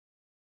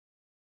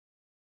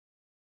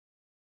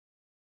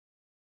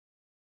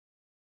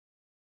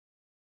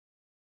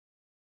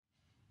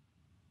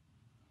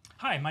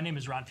Hi, my name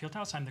is Ron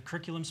Fieldhouse. I'm the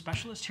Curriculum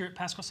Specialist here at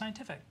PASCO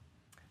Scientific.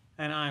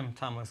 And I'm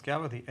Tom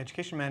Lisgalva, the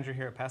Education Manager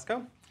here at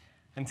PASCO.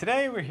 And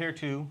today we're here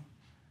to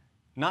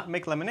not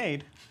make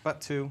lemonade, but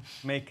to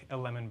make a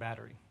lemon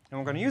battery. And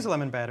we're going to use a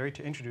lemon battery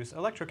to introduce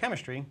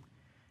electrochemistry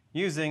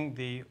using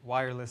the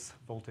wireless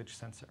voltage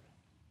sensor.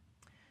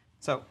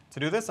 So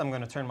to do this, I'm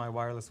going to turn my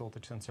wireless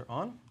voltage sensor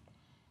on.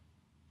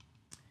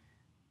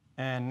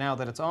 And now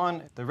that it's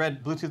on, the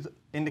red Bluetooth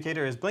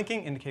indicator is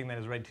blinking, indicating that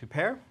it's ready to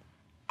pair.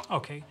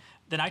 Okay,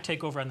 then I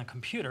take over on the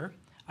computer.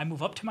 I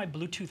move up to my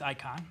Bluetooth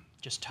icon,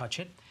 just touch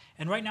it,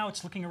 and right now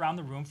it's looking around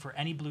the room for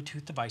any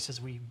Bluetooth devices.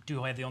 We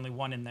do have the only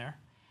one in there.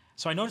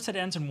 So I notice it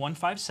ends in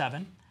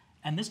 157,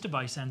 and this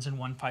device ends in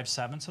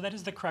 157, so that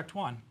is the correct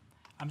one.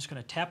 I'm just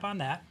going to tap on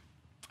that.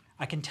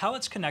 I can tell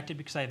it's connected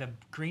because I have a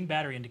green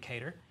battery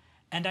indicator,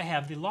 and I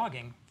have the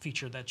logging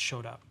feature that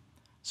showed up.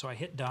 So I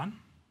hit done.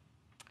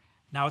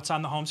 Now it's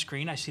on the home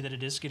screen. I see that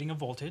it is getting a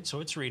voltage,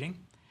 so it's reading.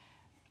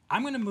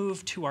 I'm going to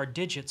move to our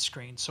digits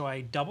screen, so I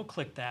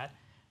double-click that.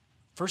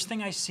 First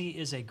thing I see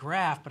is a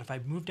graph, but if I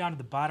move down to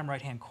the bottom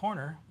right-hand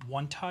corner,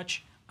 one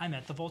touch, I'm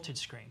at the voltage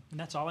screen. And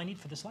that's all I need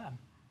for this lab.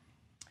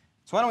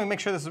 So why don't we make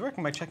sure this is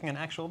working by checking an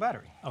actual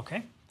battery?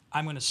 Okay.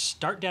 I'm going to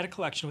start data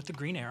collection with the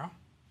green arrow.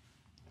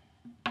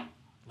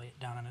 Lay it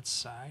down on its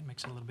side,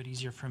 makes it a little bit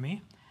easier for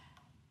me.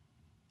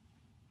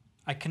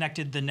 I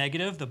connected the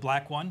negative, the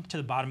black one, to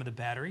the bottom of the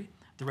battery,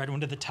 the red one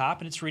to the top,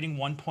 and it's reading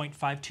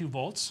 1.52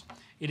 volts.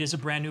 It is a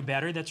brand new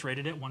battery that's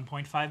rated at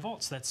 1.5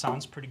 volts. That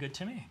sounds pretty good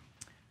to me.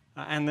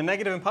 And the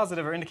negative and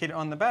positive are indicated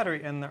on the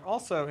battery, and they're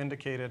also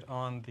indicated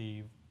on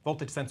the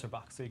voltage sensor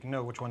box, so you can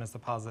know which one is the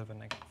positive and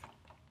negative.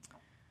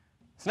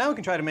 So now we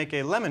can try to make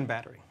a lemon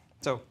battery.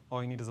 So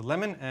all you need is a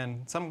lemon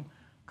and some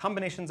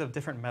combinations of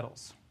different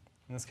metals.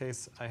 In this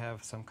case, I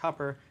have some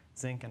copper,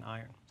 zinc, and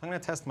iron. So I'm going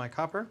to test my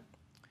copper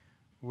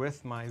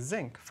with my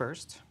zinc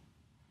first,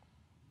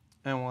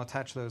 and we'll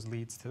attach those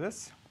leads to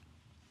this.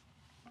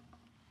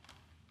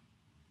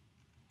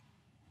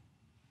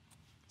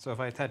 So if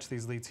I attach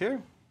these leads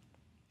here,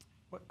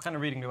 what kind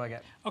of reading do I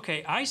get?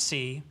 Okay, I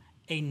see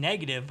a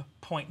negative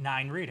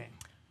 0.9 reading.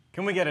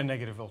 Can we get a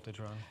negative voltage,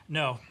 Ron?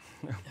 No.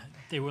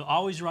 They will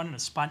always run in a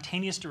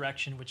spontaneous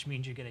direction, which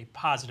means you get a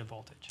positive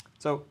voltage.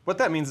 So what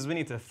that means is we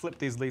need to flip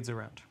these leads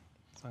around.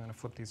 So I'm going to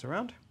flip these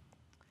around.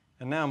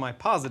 And now my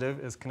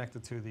positive is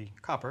connected to the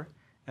copper,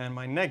 and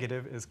my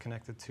negative is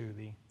connected to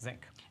the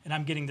zinc. And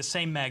I'm getting the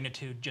same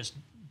magnitude, just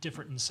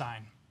different in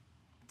sign.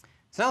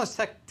 So now let's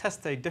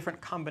test a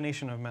different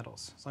combination of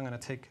metals. So I'm going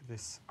to take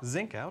this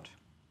zinc out,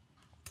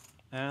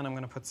 and I'm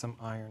going to put some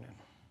iron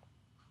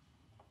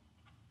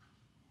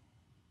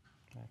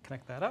in.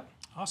 Connect that up.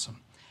 Awesome.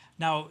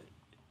 Now,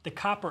 the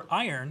copper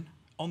iron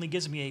only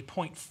gives me a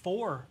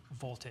 0.4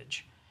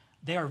 voltage.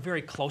 They are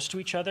very close to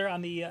each other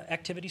on the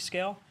activity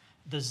scale.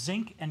 The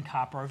zinc and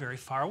copper are very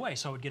far away,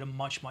 so I would get a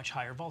much, much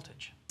higher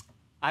voltage.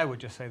 I would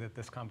just say that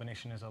this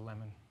combination is a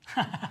lemon.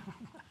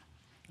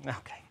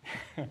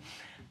 Okay.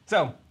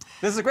 So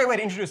this is a great way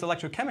to introduce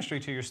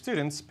electrochemistry to your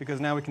students,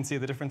 because now we can see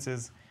the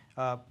differences.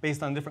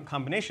 Based on different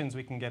combinations,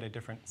 we can get a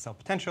different cell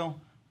potential.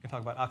 We can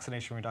talk about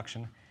oxidation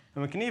reduction.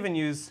 And we can even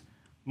use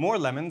more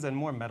lemons and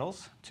more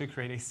metals to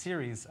create a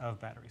series of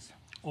batteries.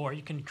 Or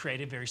you can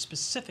create a very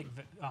specific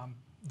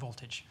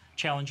voltage.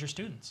 Challenge your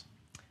students.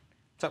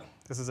 So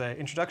this is an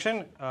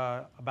introduction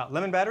about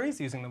lemon batteries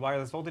using the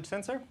wireless voltage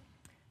sensor.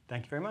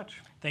 Thank you very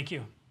much. Thank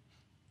you.